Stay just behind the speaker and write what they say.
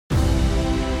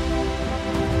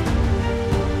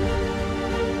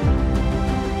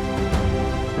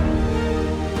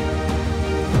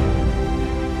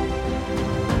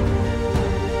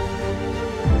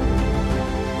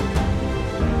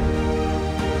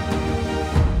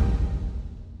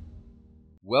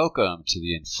Welcome to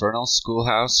the Infernal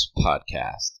Schoolhouse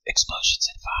podcast, Explosions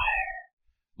and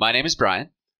Fire. My name is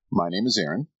Brian. My name is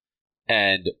Aaron.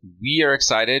 And we are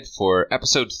excited for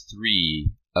episode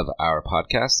 3 of our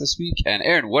podcast this week. And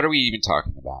Aaron, what are we even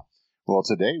talking about? Well,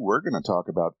 today we're going to talk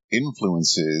about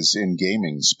influences in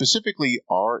gaming, specifically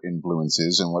our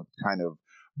influences and what kind of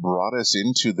brought us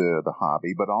into the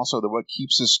hobby, but also what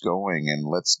keeps us going and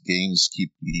lets games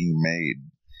keep being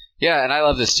made. Yeah, and I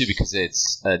love this too because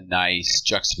it's a nice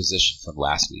juxtaposition from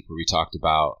last week where we talked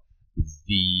about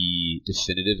the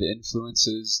definitive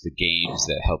influences, the games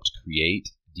that helped create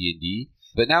D&D,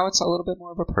 but now it's a little bit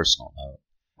more of a personal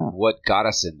note. What got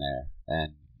us in there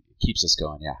and keeps us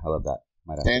going. Yeah, I love that.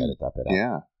 Might have to edit that bit out.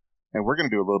 Yeah, and we're going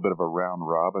to do a little bit of a round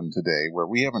robin today where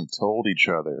we haven't told each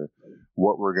other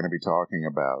what we're going to be talking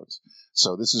about.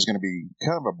 So this is going to be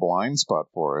kind of a blind spot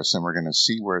for us, and we're going to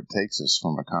see where it takes us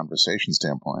from a conversation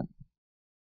standpoint.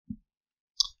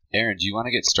 Aaron, do you want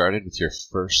to get started with your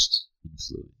first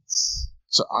influence?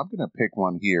 So I'm going to pick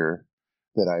one here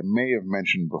that I may have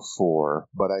mentioned before,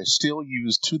 but I still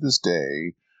use to this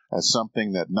day as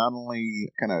something that not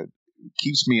only kind of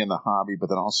keeps me in the hobby, but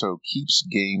then also keeps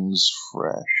games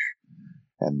fresh.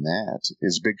 And that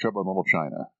is Big Trouble in Little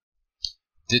China.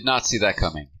 Did not see that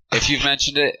coming. If you've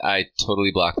mentioned it, I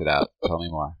totally blocked it out. Tell me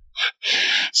more.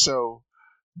 So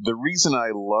the reason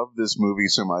I love this movie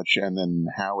so much and then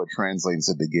how it translates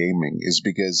into gaming is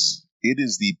because it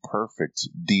is the perfect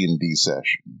D&D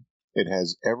session. It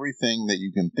has everything that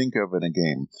you can think of in a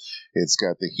game. It's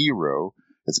got the hero.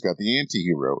 It's got the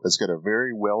anti-hero. It's got a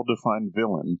very well-defined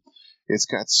villain. It's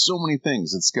got so many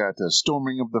things. It's got a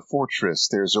storming of the fortress.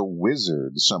 There's a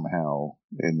wizard somehow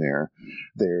in there.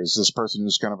 There's this person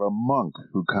who's kind of a monk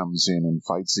who comes in and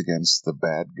fights against the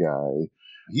bad guy.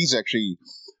 He's actually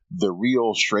the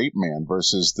real straight man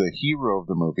versus the hero of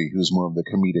the movie who's more of the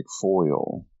comedic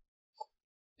foil.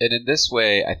 And in this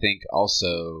way, I think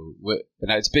also,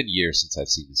 and it's been years since I've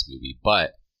seen this movie,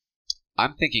 but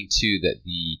I'm thinking too that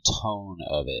the tone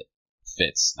of it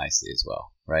fits nicely as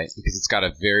well, right? Because it's got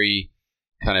a very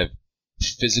kind of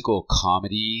physical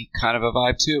comedy kind of a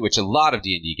vibe to it, which a lot of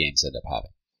D&D games end up having.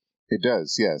 It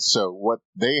does, yes. So what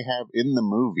they have in the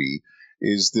movie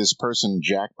is this person,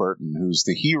 Jack Burton, who's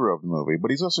the hero of the movie,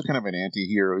 but he's also kind of an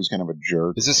anti-hero. He's kind of a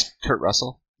jerk. Is this Kurt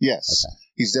Russell? Yes. Okay.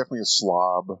 He's definitely a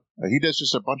slob. He does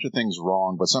just a bunch of things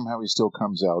wrong, but somehow he still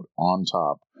comes out on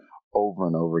top over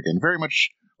and over again. Very much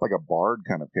like a bard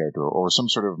kind of character or some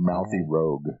sort of mouthy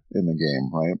rogue in the game,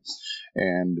 right?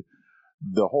 And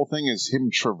the whole thing is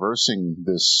him traversing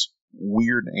this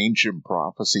weird ancient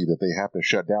prophecy that they have to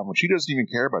shut down, which he doesn't even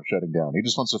care about shutting down. He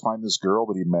just wants to find this girl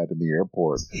that he met in the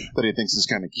airport that he thinks is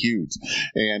kind of cute.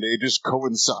 And it just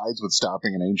coincides with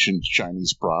stopping an ancient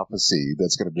Chinese prophecy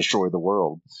that's going to destroy the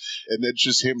world. And it's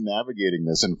just him navigating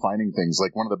this and finding things.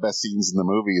 Like one of the best scenes in the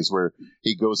movie is where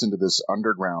he goes into this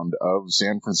underground of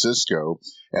San Francisco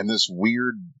and this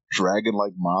weird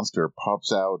dragon-like monster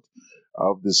pops out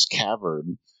of this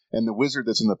cavern. And the wizard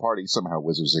that's in the party, somehow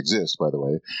wizards exist, by the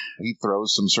way, he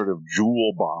throws some sort of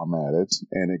jewel bomb at it,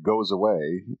 and it goes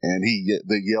away, and he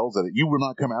yells at it, "You will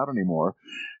not come out anymore."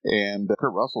 And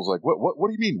Kurt Russell's like, What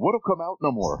do you mean? What'll come out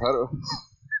no more?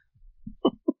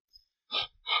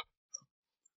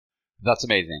 That's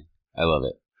amazing. I love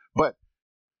it. But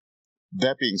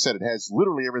that being said, it has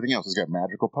literally everything else. It's got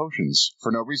magical potions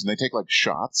for no reason. They take like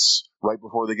shots right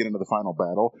before they get into the final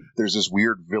battle. There's this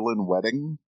weird villain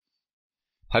wedding.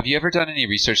 Have you ever done any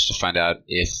research to find out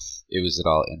if it was at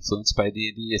all influenced by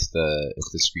D&D? If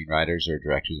the screenwriters or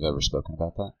directors have ever spoken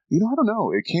about that? You know, I don't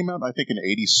know. It came out, I think, in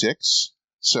 '86,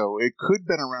 so it could have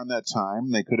been around that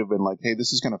time. They could have been like, "Hey,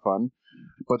 this is kind of fun,"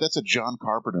 but that's a John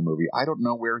Carpenter movie. I don't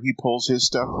know where he pulls his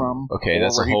stuff from. Okay,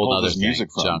 that's a whole other thing. Music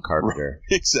from. John Carpenter,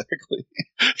 exactly.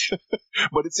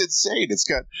 But it's insane. It's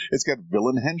got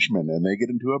villain henchmen, and they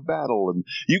get into a battle, and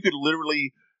you could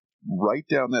literally write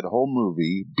down that whole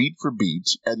movie beat for beat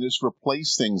and just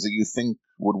replace things that you think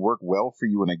would work well for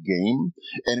you in a game,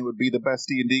 and it would be the best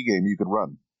D&D game you could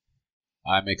run.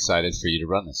 I'm excited for you to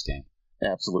run this game.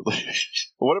 Absolutely.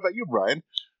 What about you, Brian?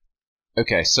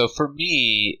 Okay, so for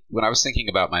me, when I was thinking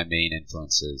about my main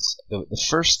influences, the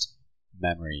first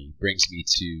memory brings me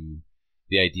to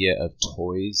the idea of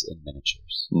toys and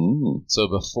miniatures. Mm. So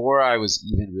before I was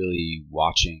even really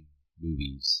watching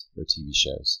movies or TV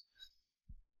shows,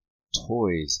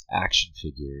 toys, action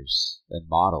figures, and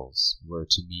models were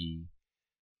to me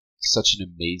such an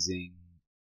amazing,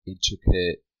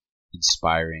 intricate,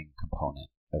 inspiring component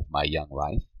of my young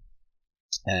life.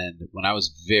 And when I was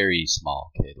a very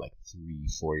small kid, like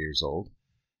 3-4 years old,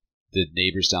 the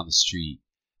neighbors down the street,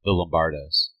 the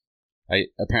Lombardos,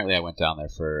 Apparently I went down there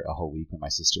for a whole week when my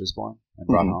sister was born and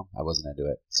brought home. I wasn't into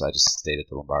it, so I just stayed at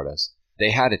the Lombardos.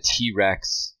 They had a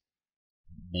T-Rex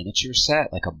miniature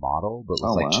set, like a model, but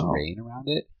with terrain around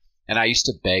it. And I used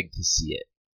to beg to see it.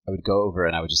 I would go over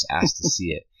and I would just ask to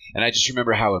see it. And I just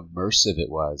remember how immersive it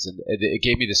was. And it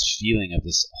gave me this feeling of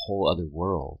this whole other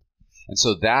world. And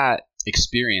so that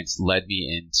experience led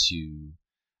me into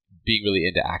being really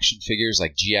into action figures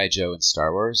like G.I. Joe and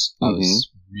Star Wars. I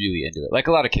was really into it, like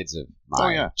a lot of kids of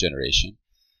my generation.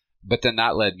 But then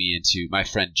that led me into my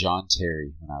friend John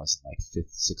Terry when I was in like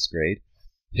 5th, 6th grade.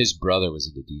 His brother was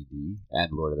into D&D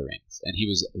and Lord of the Rings, and he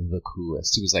was the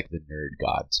coolest. He was like the nerd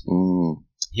god to me.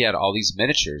 He had all these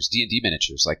miniatures, D&D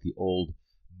miniatures, like the old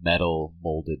metal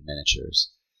molded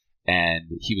miniatures,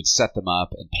 and he would set them up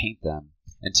and paint them.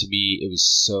 And to me, it was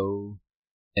so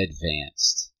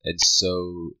advanced and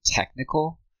so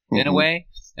technical in a way.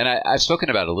 And I've spoken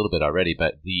about it a little bit already,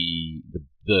 but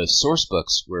the source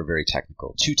books were very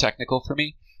technical, too technical for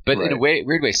me. But in a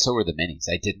weird way, so were the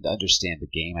minis. I didn't understand the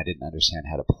game. I didn't understand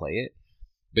how to play it.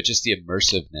 But just the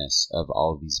immersiveness of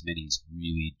all of these minis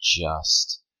really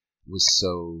just was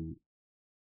so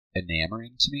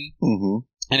enamoring to me.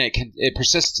 And it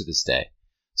persists to this day.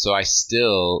 So I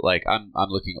still, like, I'm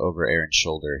looking over Aaron's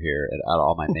shoulder here at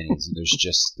all my minis, and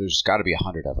there's got to be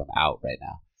 100 of them out right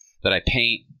now that I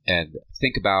paint and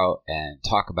think about and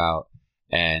talk about.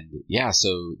 And yeah,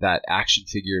 so that action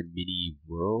figure mini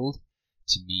world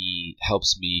to me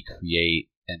helps me create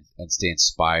and stay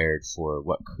inspired for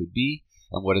what could be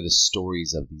and what are the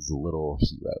stories of these little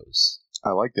heroes. I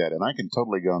like that, and I can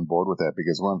totally get on board with that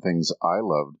because one of the things I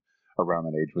loved around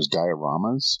that age was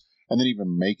dioramas, and then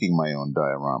even making my own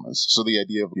dioramas. So the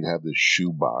idea of you'd have this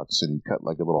shoebox and you'd cut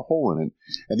like a little hole in it,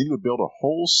 and then you would build a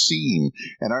whole scene.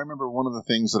 And I remember one of the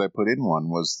things that I put in one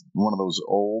was one of those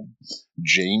old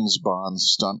James Bond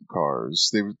stunt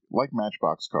cars. They were like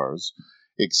Matchbox cars,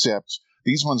 except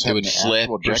these ones had an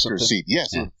actual ejector seat.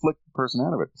 Yes, it would flick the person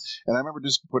out of it. And I remember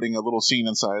just putting a little scene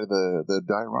inside of the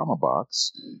diorama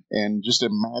box and just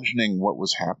imagining what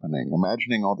was happening,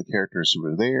 imagining all the characters who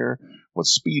were there, what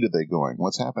speed are they going,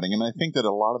 what's happening. And I think that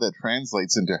a lot of that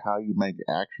translates into how you make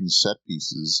action set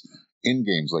pieces in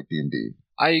games like D&D.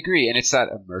 I agree, and it's that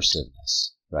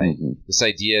immersiveness, right? This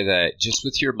idea that just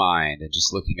with your mind and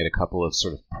just looking at a couple of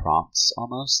sort of prompts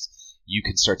almost, you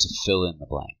can start to fill in the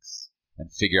blanks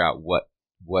and figure out what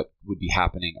would be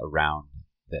happening around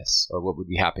this, or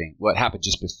what happened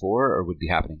just before, or would be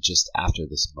happening just after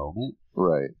this moment.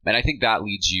 Right. And I think that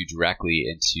leads you directly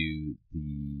into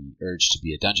the urge to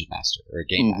be a dungeon master or a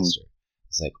game master.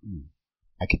 It's like,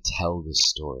 I could tell this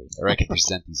story, or I could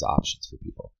present these options for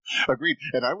people. Agreed.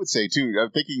 And I would say, too, I'm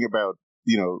thinking about,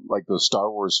 like those Star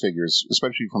Wars figures,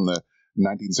 especially from the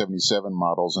 1977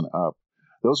 models and up.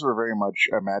 Those were very much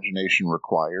imagination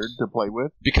required to play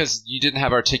with. Because you didn't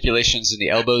have articulations in the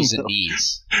elbows and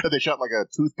knees. They shot like a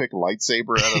toothpick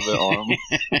lightsaber out of the arm.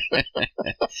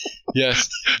 Yes.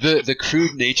 The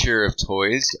crude nature of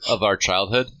toys of our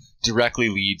childhood directly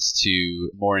leads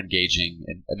to more engaging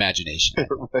imagination.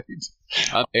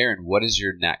 Right. Aaron, what is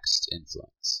your next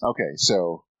influence? Okay,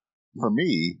 so for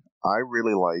me, I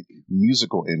really like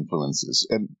musical influences.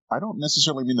 And I don't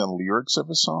necessarily mean the lyrics of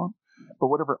a song, but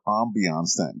whatever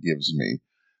ambiance that gives me.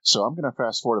 So I'm going to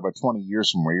fast forward about 20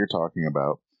 years from where you're talking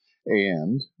about,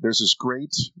 and there's this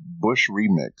great Bush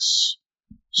remix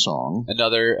song.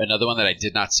 Another one that I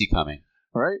did not see coming.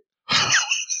 Right?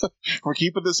 We're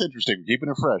keeping this interesting. We're keeping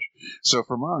it fresh. So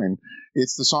for mine,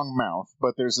 it's the song Mouth,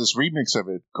 but there's this remix of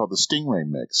it called the Stingray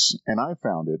Mix, and I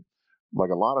found it,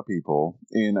 like a lot of people,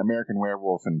 in American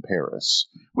Werewolf in Paris,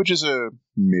 which is a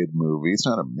mid-movie. It's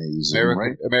not amazing,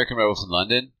 right? American Werewolf in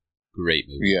London? Great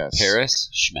movie. Yes. Paris?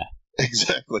 Schmeh.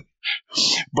 Exactly.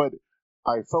 But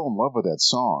I fell in love with that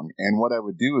song, and what I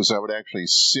would do is I would actually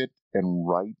sit and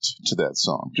write to that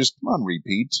song, just on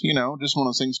repeat, just one of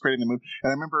those things creating the mood.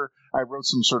 And I remember I wrote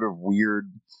some sort of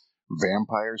weird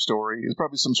vampire story. It's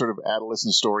probably some sort of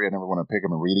adolescent story I never want to pick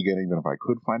up and read again, even if I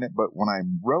could find it. But when I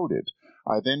wrote it,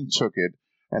 I then took it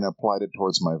and applied it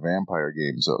towards my vampire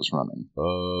games I was running.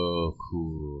 Oh,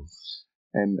 cool.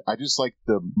 And I just like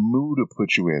the mood to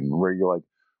put you in, where you're like,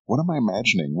 what am I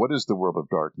imagining? What is the world of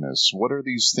darkness? What are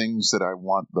these things that I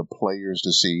want the players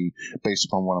to see based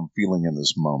upon what I'm feeling in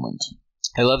this moment?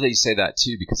 I love that you say that,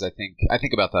 too, because I think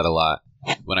about that a lot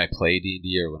when I play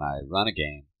D&D or when I run a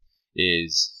game,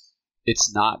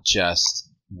 it's not just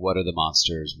what are the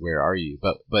monsters, where are you,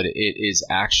 but it is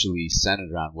actually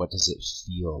centered around what does it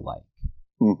feel like.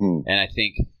 And I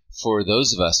think for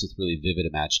those of us with really vivid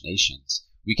imaginations,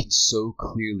 we can so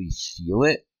clearly feel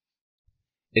it.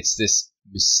 It's this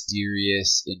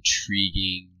mysterious,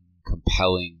 intriguing,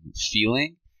 compelling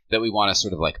feeling that we want to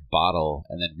sort of like bottle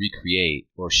and then recreate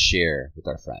or share with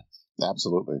our friends.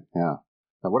 Absolutely, yeah.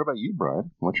 Now, what about you,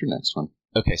 Brian? What's your next one?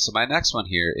 Okay, so my next one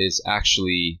here is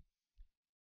actually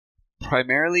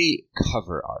primarily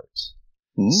cover art.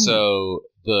 So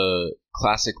the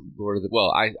classic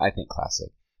I think classic,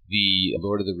 the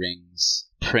Lord of the Rings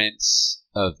prints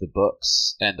of the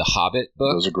books and the Hobbit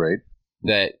books. Those are great.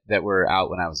 That were out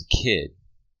when I was a kid.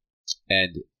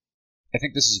 And I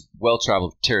think this is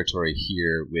well-traveled territory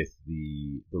here with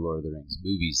the Lord of the Rings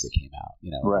movies that came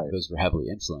out. Right. Those were heavily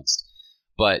influenced.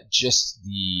 But just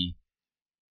the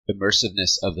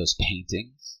immersiveness of those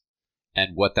paintings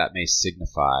and what that may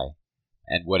signify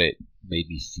and what it made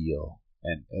me feel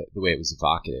and the way it was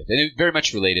evocative. And it very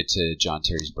much related to John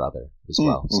Terry's brother as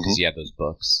well, because he had those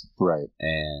books. Right.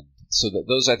 And so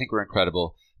those I think were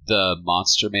incredible. The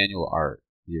Monster Manual art,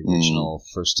 the original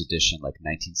first edition, like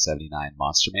 1979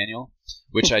 Monster Manual,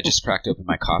 which I just cracked open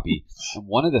my copy. And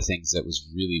one of the things that was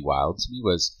really wild to me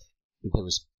was that there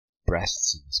was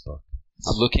breasts in this book.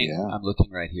 I'm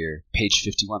looking right here, page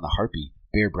 51, the harpy,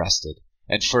 bare-breasted.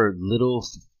 And for little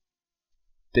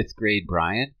fifth grade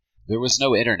Brian, there was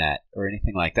no internet or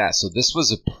anything like that. So this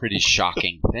was a pretty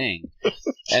shocking thing.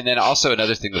 And then also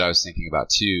another thing that I was thinking about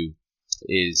too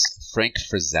is Frank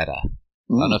Frazetta.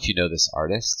 I don't know if you know this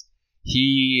artist.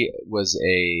 He was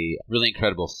a really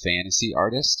incredible fantasy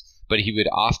artist, but he would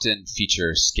often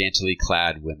feature scantily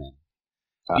clad women,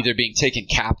 either being taken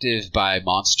captive by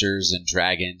monsters and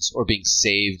dragons or being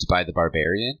saved by the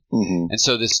barbarian. And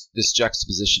so this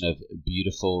juxtaposition of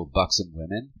beautiful, buxom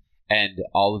women and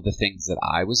all of the things that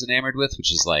I was enamored with,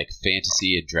 which is like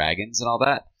fantasy and dragons and all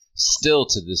that, still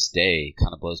to this day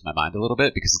kind of blows my mind a little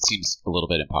bit because it seems a little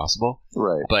bit impossible.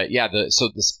 Right. But yeah, so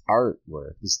this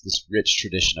artwork, this rich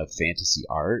tradition of fantasy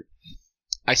art,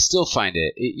 I still find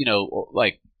it,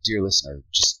 like, dear listener,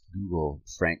 just Google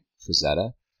Frank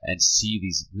Frazetta and see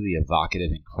these really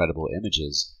evocative, incredible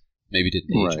images. Maybe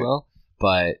didn't age well,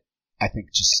 but I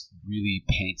think just really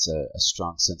paints a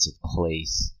strong sense of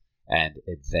place and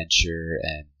adventure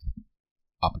and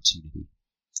opportunity.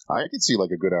 I could see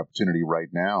like a good opportunity right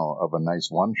now of a nice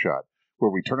one shot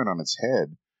where we turn it on its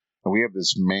head and we have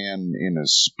this man in a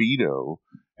Speedo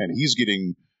and he's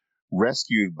getting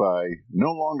rescued by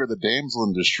no longer the damsel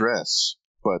in distress,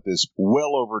 but this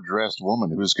well overdressed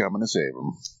woman who's coming to save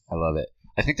him. I love it.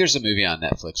 I think there's a movie on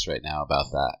Netflix right now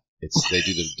about that. They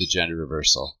do the gender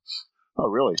reversal. Oh,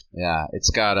 really? Yeah, it's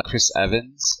got Chris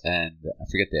Evans and I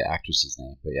forget the actress's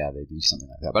name, but yeah, they do something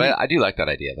like that. But I do like that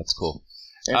idea. That's cool.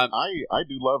 And I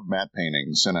do love matte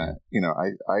paintings, and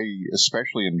I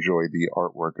especially enjoy the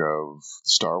artwork of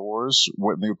Star Wars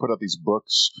when they would put out these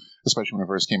books, especially when it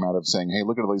first came out, of saying, "Hey,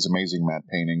 look at all these amazing matte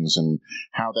paintings," and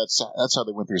how that's how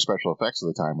they went through special effects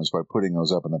at the time, was by putting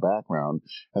those up in the background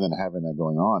and then having that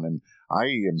going on. And I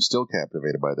am still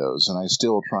captivated by those, and I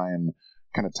still try and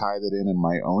kind of tie that in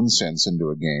my own sense into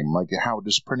a game, like how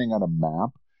just printing out a map,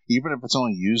 even if it's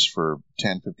only used for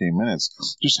 10, 15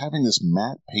 minutes, just having this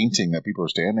matte painting that people are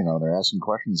standing on, they're asking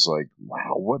questions like,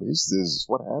 wow, what is this?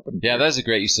 What happened? Yeah, that's a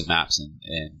great use of maps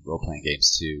in role-playing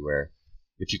games, too, where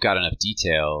if you've got enough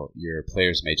detail, your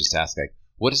players may just ask, like,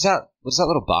 what is that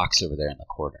little box over there in the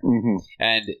corner?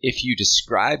 And if you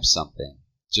describe something,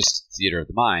 just theater of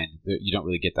the mind, you don't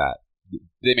really get that.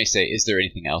 They may say, is there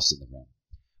anything else in the room?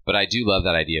 But I do love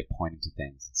that idea of pointing to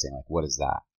things and saying, like, what is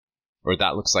that? Or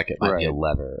that looks like it might be a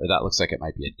lever, or that looks like it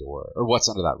might be a door, or what's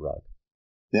under that rug.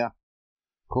 Yeah.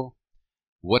 Cool.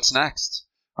 What's next?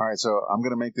 All right, so I'm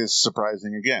going to make this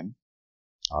surprising again.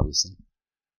 Obviously.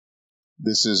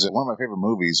 This is one of my favorite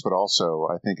movies, but also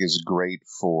I think is great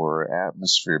for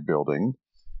atmosphere building,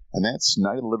 and that's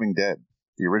Night of the Living Dead,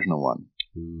 the original one.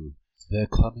 Ooh. They're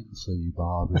coming for you,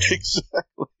 Barbara.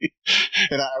 Exactly.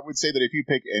 And I would say that if you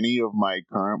pick any of my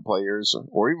current players,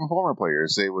 or even former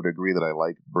players, they would agree that I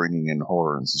like bringing in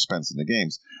horror and suspense in the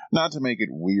games. Not to make it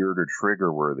weird or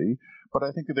trigger-worthy, but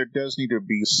I think that there does need to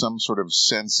be some sort of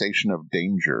sensation of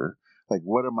danger. Like,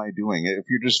 what am I doing? If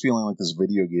you're just feeling like this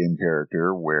video game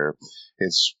character where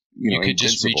it's, you could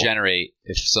just regenerate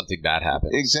if something bad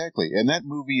happens. Exactly. And that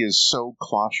movie is so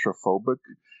claustrophobic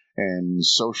and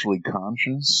socially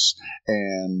conscious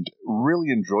and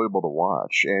really enjoyable to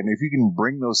watch. And if you can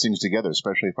bring those things together,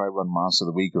 especially if I run Monster of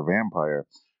the Week or Vampire,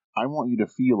 I want you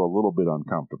to feel a little bit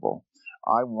uncomfortable.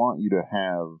 I want you to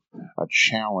have a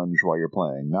challenge while you're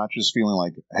playing, not just feeling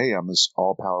like, hey, I'm this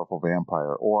all-powerful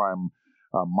vampire, or I'm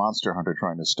a monster hunter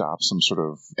trying to stop some sort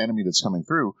of enemy that's coming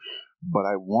through, but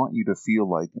I want you to feel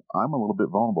like I'm a little bit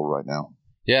vulnerable right now.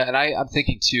 Yeah, and I'm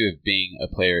thinking too of being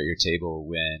a player at your table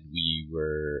when we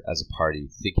were as a party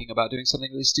thinking about doing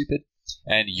something really stupid,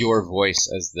 and your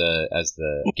voice as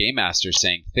the game master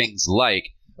saying things like,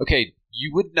 "Okay,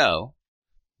 you would know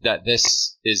that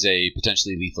this is a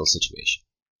potentially lethal situation,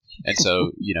 and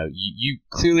so you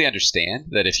clearly understand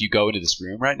that if you go into this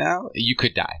room right now, you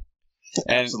could die."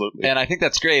 And, Absolutely. And I think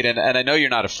that's great, and I know you're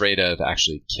not afraid of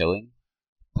actually killing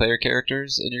player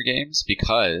characters in your games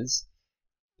because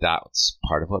that's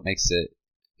part of what makes it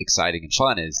exciting and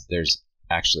fun is there's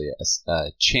actually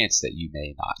a chance that you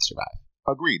may not survive.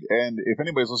 Agreed. And if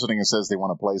anybody's listening and says they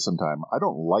want to play sometime, I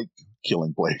don't like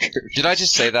killing player characters. Did I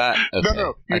just say that? Okay.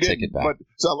 No, I take it back. But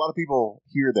so a lot of people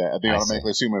hear that and they I automatically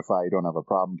assume if I don't have a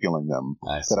problem killing them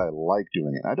that I like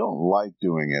doing it. I don't like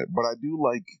doing it, but I do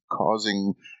like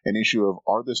causing an issue of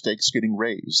are the stakes getting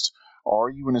raised?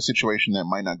 Are you in a situation that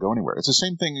might not go anywhere? It's the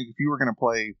same thing if you were going to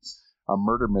play a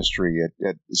murder mystery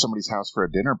at somebody's house for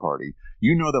a dinner party.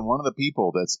 You know that one of the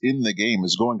people that's in the game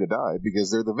is going to die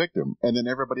because they're the victim, and then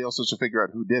everybody else has to figure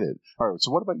out who did it. All right,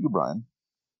 so what about you, Brian?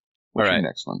 What's your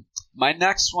next one? My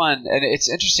next one, and it's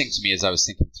interesting to me as I was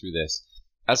thinking through this,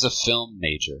 as a film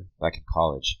major back in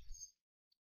college,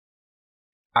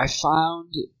 I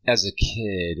found as a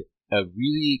kid a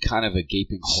really kind of a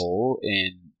gaping hole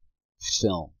in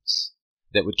films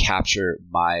that would capture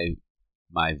my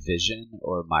vision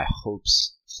or my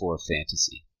hopes for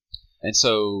fantasy. And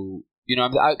so,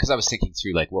 because I was thinking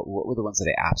through, like, what were the ones that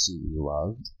I absolutely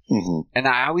loved? Mm-hmm. And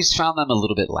I always found them a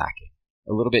little bit lacking,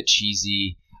 a little bit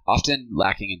cheesy, often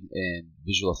lacking in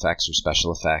visual effects or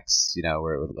special effects,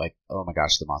 where it would like, oh my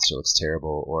gosh, the monster looks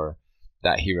terrible, or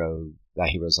that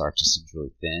hero's arc just seems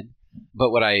really thin.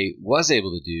 But what I was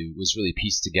able to do was really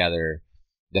piece together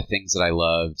the things that I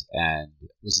loved and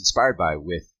was inspired by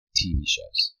with TV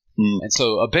shows. And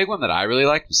so a big one that I really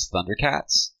liked was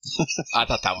Thundercats. I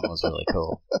thought that one was really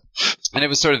cool. And it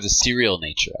was sort of the serial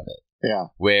nature of it. Yeah.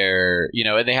 Where,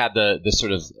 and they had the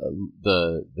sort of,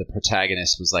 the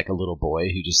protagonist was like a little boy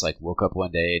who just like woke up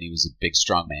one day and he was a big,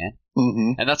 strong man.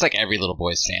 Mm-hmm. And that's like every little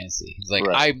boy's fantasy. He's like,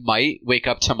 right. I might wake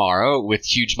up tomorrow with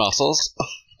huge muscles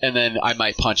and then I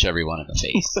might punch everyone in the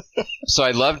face. So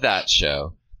I loved that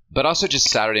show. But also just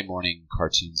Saturday morning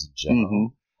cartoons in general.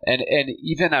 Mm-hmm. And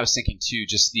even I was thinking too,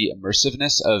 just the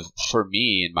immersiveness of, for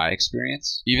me in my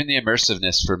experience, even the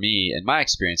immersiveness for me in my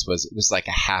experience was, it was like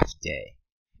a half day.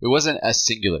 It wasn't a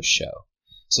singular show.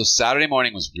 So Saturday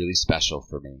morning was really special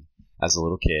for me as a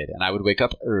little kid. And I would wake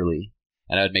up early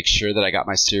and I would make sure that I got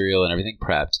my cereal and everything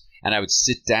prepped. And I would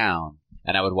sit down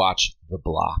and I would watch the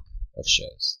block of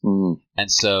shows. Mm-hmm.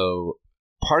 And so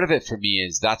part of it for me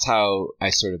is that's how I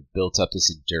sort of built up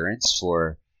this endurance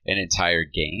for an entire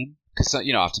game. Because,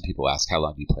 often people ask, how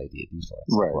long do you play D&D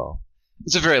for? Right. Like, well,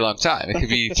 it's a very long time. It could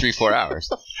be 3-4 hours.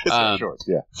 It's not short,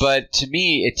 yeah. But to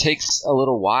me, it takes a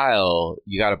little while.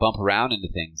 You got to bump around into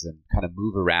things and kind of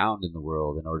move around in the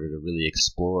world in order to really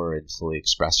explore and fully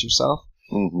express yourself.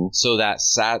 Mm-hmm. So that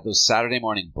those Saturday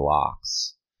morning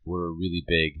blocks were a really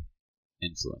big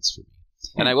influence for me.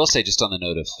 Mm-hmm. And I will say, just on the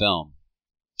note of film,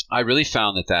 I really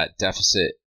found that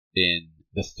deficit in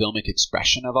the filmic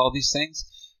expression of all these things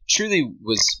truly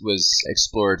was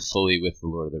explored fully with the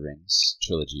Lord of the Rings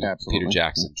trilogy, Absolutely. Peter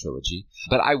Jackson trilogy.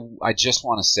 But I just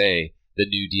want to say the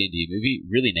new D&D movie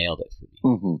really nailed it for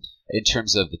me. Mm-hmm. In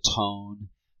terms of the tone,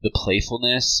 the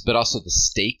playfulness, but also the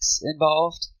stakes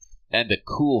involved and the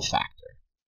cool factor.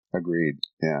 Agreed.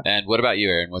 Yeah. And what about you,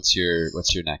 Aaron? What's your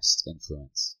next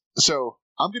influence? So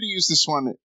I'm going to use this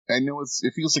one. I know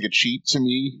it feels like a cheat to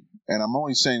me, and I'm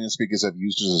only saying this because I've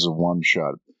used it as a one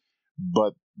shot.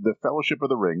 But The Fellowship of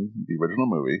the Ring, the original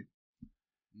movie.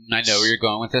 I know where you're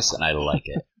going with this, and I like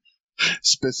it.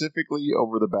 Specifically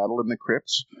over the battle in the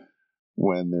crypt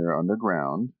when they're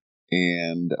underground.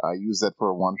 And I use that for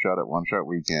a one-shot at One-Shot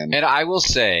Weekend. And I will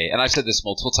say, and I've said this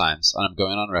multiple times, and I'm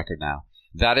going on record now,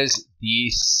 that is the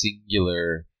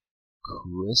singular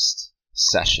coolest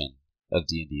session of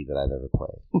D&D that I've ever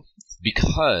played.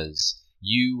 Because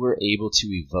you were able to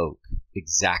evoke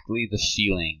exactly the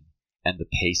feeling and the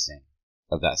pacing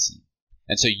of that scene.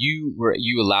 And so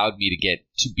you allowed me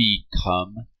to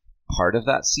become part of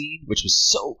that scene, which was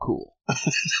so cool.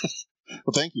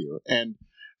 Well, thank you. And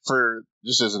for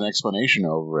just as an explanation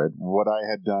over it, what I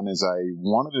had done is I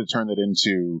wanted to turn it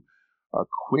into a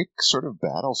quick sort of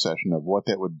battle session of what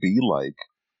that would be like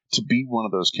to be one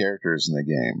of those characters in the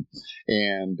game.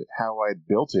 And how I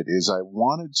built it is I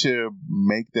wanted to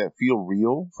make that feel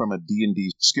real from a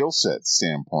D&D skill set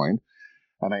standpoint.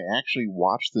 and I actually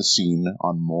watched the scene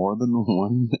on more than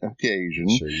one occasion.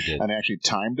 Sure you did. And I actually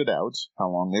timed it out, how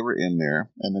long they were in there,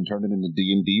 and then turned it into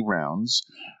D&D rounds.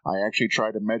 I actually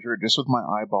tried to measure it just with my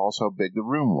eyeballs how big the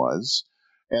room was.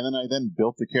 And then I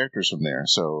built the characters from there.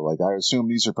 So, like, I assume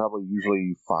these are probably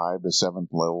usually 5th to 7th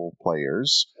level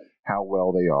players, how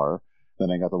well they are.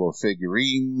 Then I got the little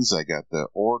figurines. I got the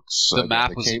orcs. The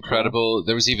map was incredible.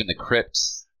 There was even the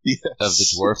crypts of the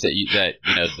dwarf that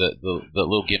the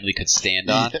little Gimli could stand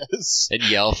on and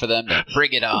yell for them to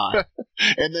bring it on.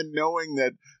 And then knowing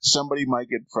that somebody might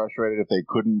get frustrated if they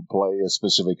couldn't play a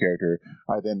specific character,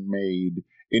 I then made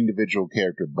individual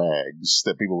character bags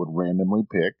that people would randomly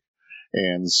pick.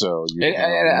 And so,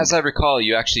 as I recall,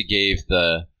 you actually gave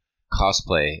the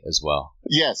cosplay as well.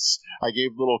 Yes, I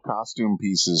gave little costume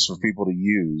pieces for people to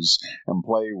use and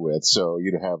play with. So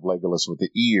you'd have Legolas with the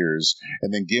ears,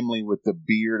 and then Gimli with the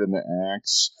beard and the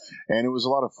axe, and it was a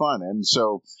lot of fun. And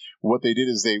so what they did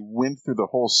is they went through the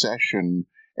whole session,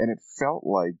 and it felt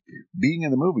like being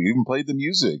in the movie. You even played the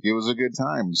music. It was a good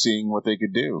time seeing what they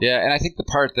could do. Yeah, and I think the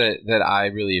part that I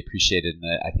really appreciated and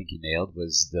that I think you nailed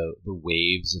was the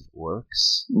waves of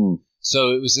orcs. Mm.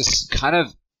 So it was this kind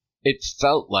of, it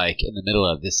felt like in the middle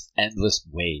of this endless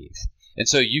wave. And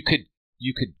so you could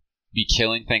be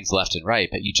killing things left and right,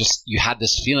 but you had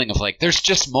this feeling of like, there's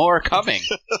just more coming.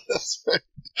 That's right.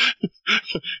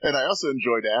 And I also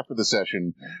enjoyed after the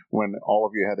session when all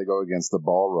of you had to go against the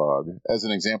Balrog as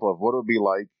an example of what it would be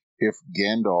like if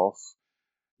Gandalf,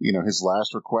 his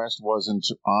last request wasn't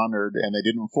honored and they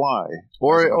didn't fly.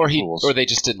 Or they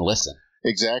just didn't listen.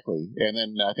 Exactly. And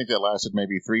then I think that lasted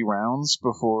maybe 3 rounds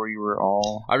before you were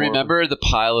all... I remember the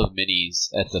pile of minis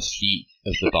at the feet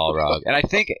of the Balrog. And I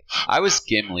think I was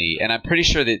Gimli, and I'm pretty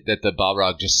sure that the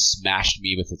Balrog just smashed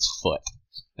me with its foot.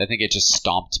 I think it just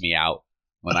stomped me out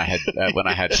when I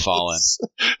had fallen.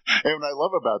 And what I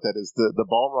love about that is the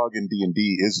Balrog in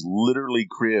D&D is literally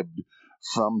cribbed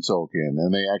from Tolkien,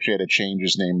 and they actually had to change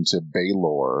his name to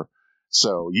Baelor.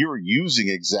 So you were using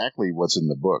exactly what's in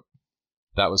the book.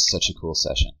 That was such a cool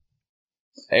session.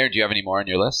 Aaron, do you have any more on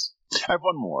your list? I have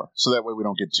one more, so that way we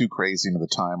don't get too crazy into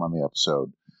the time on the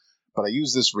episode. But I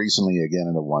used this recently again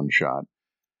in a one-shot,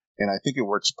 and I think it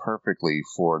works perfectly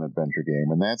for an adventure game,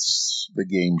 and that's the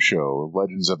game show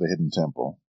Legends of the Hidden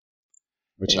Temple.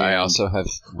 Which I also have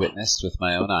witnessed with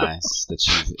my own eyes that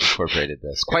you've incorporated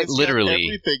this. Quite literally.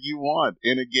 Everything you want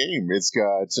in a game. It's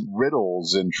got some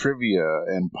riddles and trivia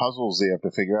and puzzles they have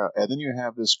to figure out. And then you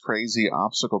have this crazy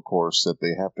obstacle course that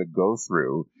they have to go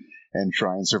through and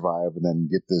try and survive and then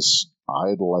get this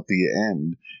idol at the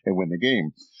end and win the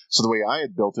game. So the way I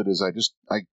had built it is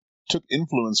I took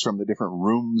influence from the different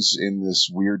rooms in this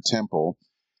weird temple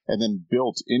and then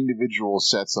built individual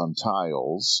sets on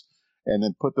tiles and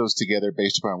then put those together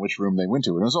based upon which room they went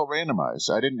to. And it was all randomized.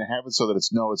 I didn't have it so that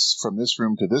it's from this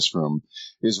room to this room.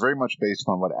 It was very much based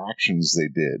upon what actions they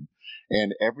did.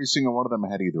 And every single one of them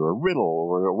had either a riddle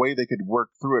or a way they could work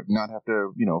through it and not have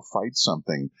to, fight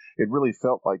something. It really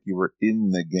felt like you were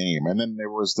in the game. And then there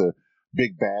was the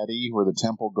big baddie who were the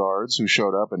temple guards who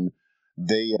showed up, and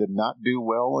they did not do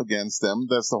well against them.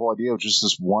 That's the whole idea of just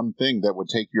this one thing that would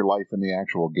take your life in the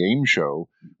actual game show.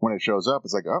 When it shows up,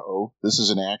 it's like, uh-oh, this is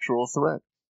an actual threat.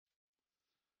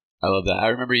 I love that. I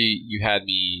remember you had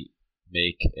me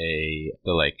make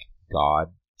the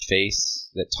god face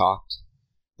that talked,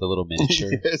 the little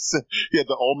miniature. Yes. Yeah,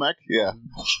 the Olmec. Yeah.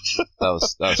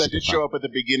 That did show up at the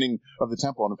beginning of the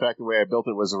temple. And in fact, the way I built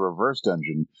it was a reverse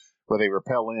dungeon, where they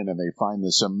rappel in and they find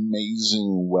this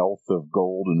amazing wealth of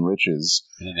gold and riches.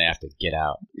 And then they have to get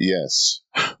out. Yes.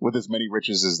 With as many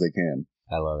riches as they can.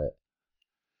 I love it.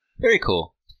 Very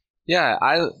cool. Yeah,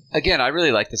 I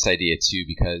really like this idea too,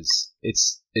 because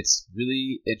it's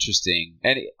really interesting,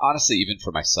 and honestly, even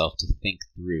for myself to think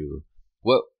through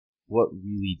what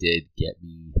really did get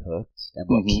me hooked and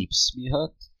what keeps me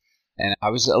hooked. And I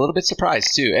was a little bit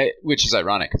surprised too, which is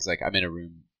ironic because I'm in a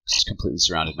room completely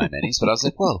surrounded by minis, but I was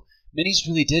like, whoa, minis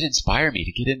really did inspire me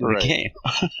to get into the game.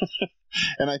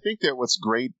 And I think that what's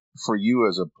great for you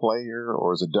as a player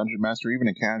or as a dungeon master, even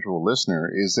a casual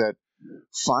listener, is that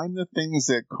find the things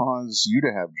that cause you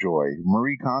to have joy.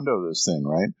 Marie Kondo this thing,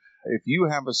 right? If you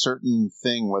have a certain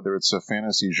thing, whether it's a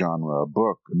fantasy genre, a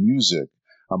book, music,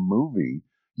 a movie,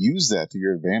 use that to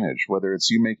your advantage. Whether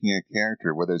it's you making a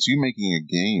character, whether it's you making a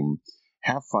game,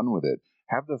 have fun with it.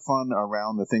 Have the fun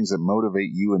around the things that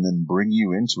motivate you and then bring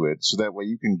you into it, so that way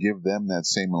you can give them that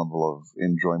same level of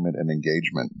enjoyment and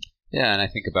engagement. Yeah, and I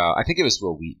think it was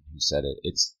Will Wheaton who said it.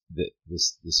 It's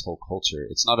this whole culture.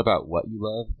 It's not about what you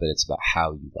love, but it's about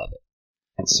how you love it.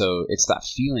 And so it's that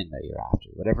feeling that you're after.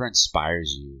 Whatever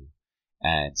inspires you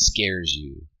and scares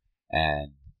you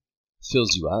and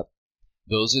fills you up.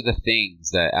 Those are the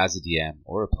things that, as a DM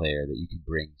or a player, that you can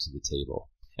bring to the table.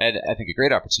 And I think a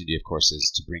great opportunity, of course,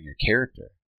 is to bring your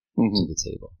character to the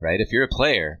table, right? If you're a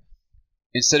player,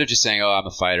 instead of just saying, "Oh, I'm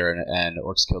a fighter and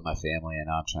orcs killed my family and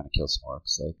now I'm trying to kill some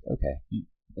orcs," like, okay,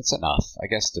 that's enough, I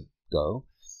guess, to go.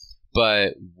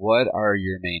 But what are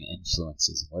your main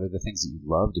influences? What are the things that you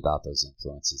loved about those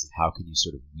influences? And how can you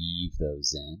sort of weave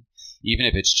those in, even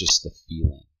if it's just the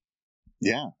feeling?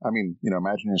 Yeah. I mean,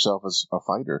 imagine yourself as a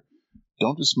fighter.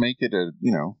 Don't just make it a,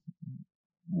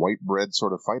 white bread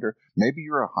sort of fighter. Maybe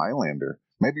you're a Highlander.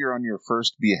 Maybe you're on your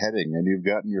first beheading and you've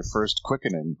gotten your first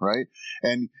quickening, right?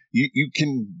 And you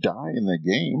can die in the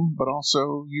game, but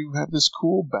also you have this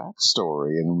cool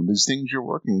backstory and these things you're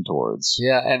working towards.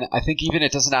 Yeah, and I think even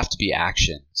it doesn't have to be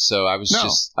action. So I was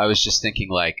just thinking,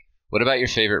 like, what about your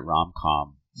favorite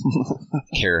rom-com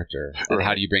character? And Right.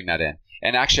 How do you bring that in?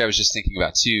 And actually, I was just thinking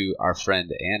about, too, our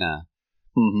friend Anna.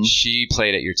 She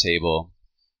played at your table,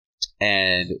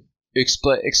 and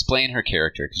explain her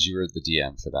character, because you were the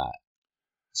DM for that.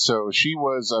 So she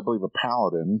was, I believe, a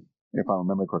paladin, if I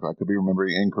remember correctly. I could be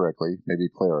remembering incorrectly, maybe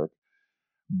a cleric.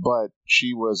 But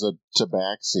she was a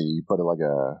tabaxi, but like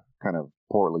a kind of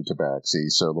portly tabaxi,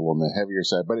 so a little on the heavier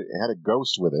side. But it had a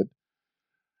ghost with it.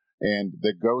 And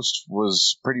the ghost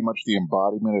was pretty much the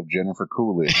embodiment of Jennifer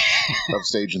Coolidge of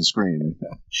stage and screen.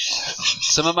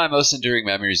 Some of my most enduring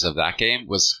memories of that game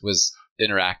was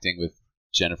interacting with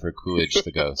Jennifer Coolidge,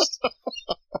 the ghost.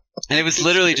 And it was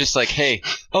literally just like, "Hey,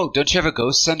 oh, don't you have a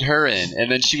ghost? Send her in."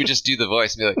 And then she would just do the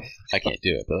voice and be like, "I can't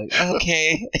do it." But like,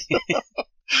 "Okay."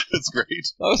 That's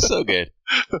great. Oh, so good.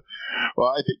 Well,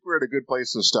 I think we're at a good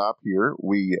place to stop here.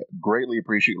 We greatly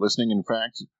appreciate listening. In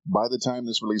fact, by the time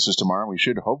this releases tomorrow, we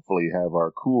should hopefully have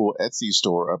our cool Etsy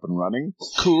store up and running.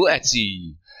 Cool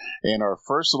Etsy. And our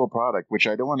first little product, which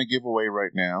I don't want to give away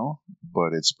right now,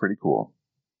 but it's pretty cool.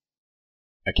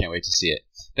 I can't wait to see it.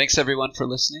 Thanks, everyone, for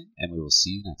listening, and we will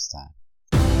see you next time.